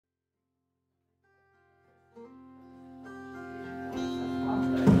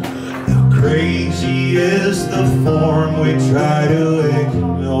crazy is the form we try to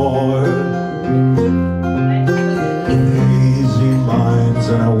ignore. Hazy minds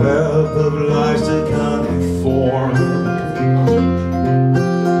and a web of lies to conform.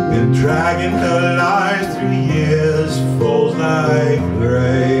 Been dragging her lies through years, flows like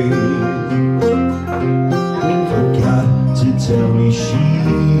rain. Forgot to tell me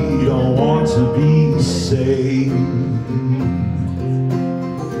she don't want to be saved.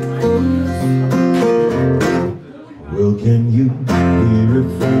 Well, can you be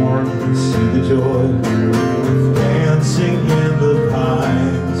reformed and see the joy of dancing in the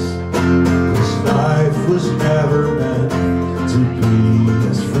pines? This life was never meant to be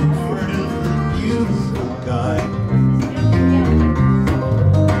as fruitful of the beautiful kind.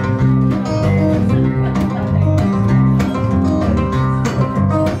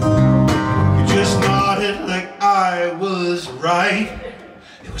 You just nodded like I was right.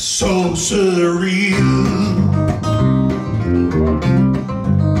 It was so surreal.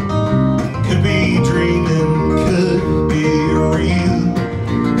 Could be dreaming, could be real.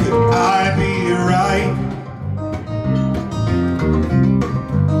 Could I be right?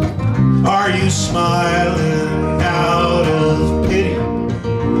 Are you smiling out of pity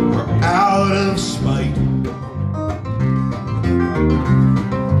or out of spite?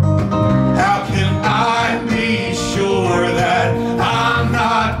 How can I be sure that I'm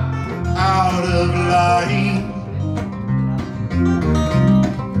not out of line?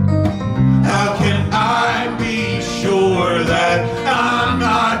 How can I be sure that I'm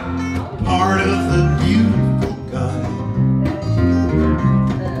not part of the beautiful kind?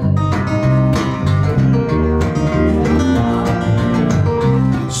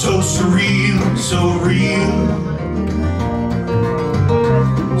 So surreal, so real.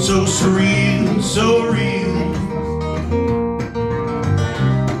 So surreal, so real.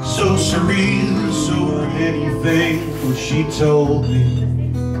 So surreal, so anything what she told me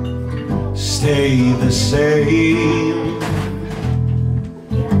stay the same.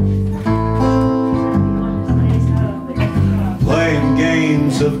 Playing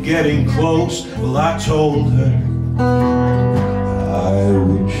games of getting close. Well, I told her I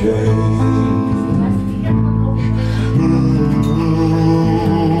would change.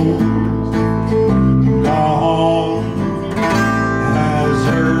 Gone as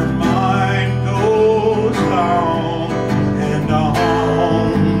her mind goes on and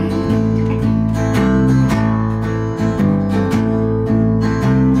on.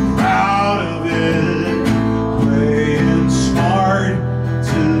 Proud of it, playing smart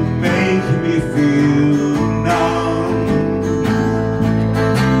to make me feel numb.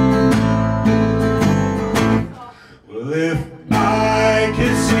 Well, if I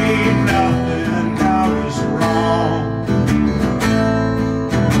could see nothing now is wrong,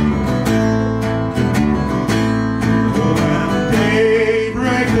 when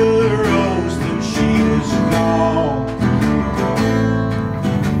daybreak arose, then she was gone.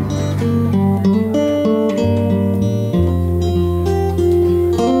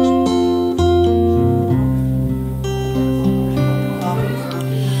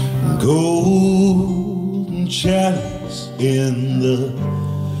 Golden chalice in the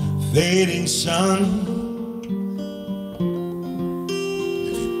fading sun,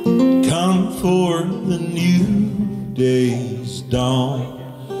 come for the new day's dawn.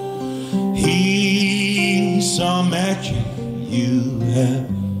 He saw magic you have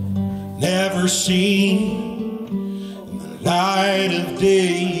never seen. In the light of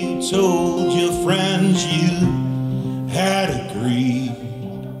day you told your friends you had agreed.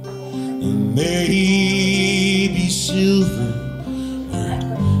 And maybe silver or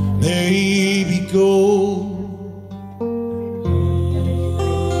maybe gold.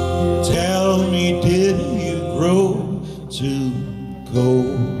 Tell me, did you grow too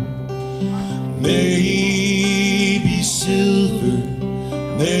cold? Maybe silver,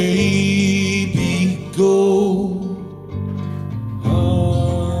 maybe gold.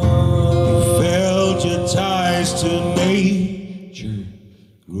 You felt your ties to nature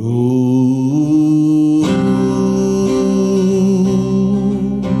grow.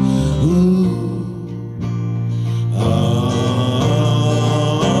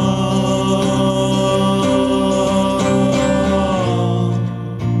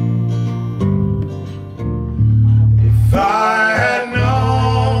 If I had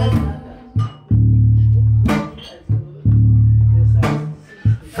known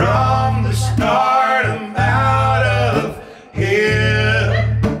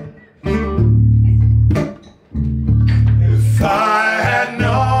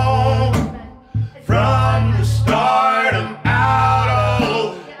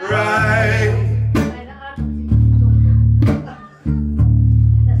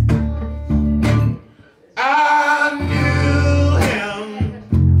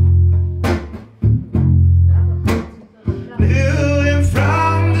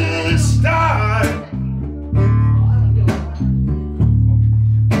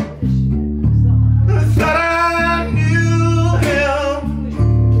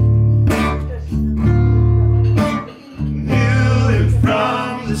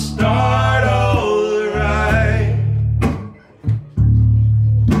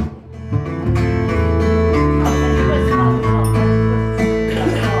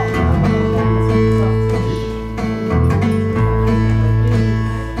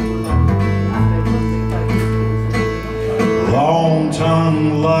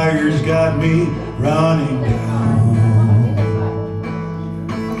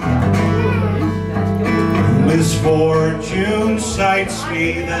misfortune sights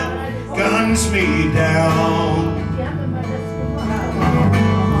me, then guns me down.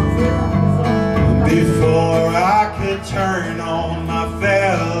 Before I could turn on my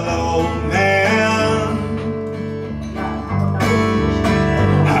fellow man,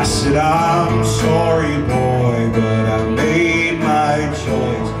 I said, I'm sorry, boy, but I made my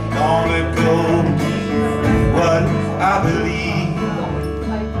choice long ago. What I believe,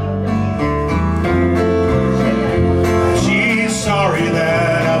 she's sorry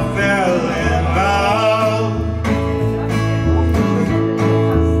that I fell in love.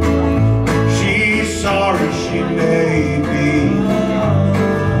 She's sorry she made me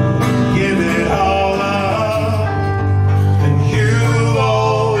give it all up. And you've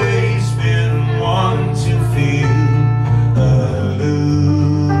always been one to feel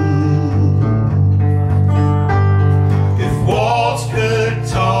aloof. If walls could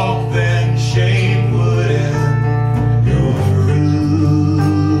talk, then shame would end your roots.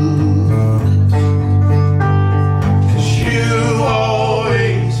 'Cause you've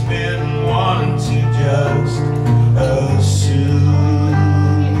always been one to just assume.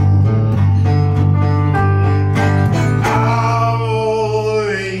 I've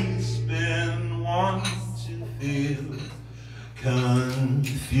always been one to feel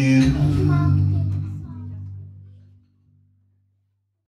confused.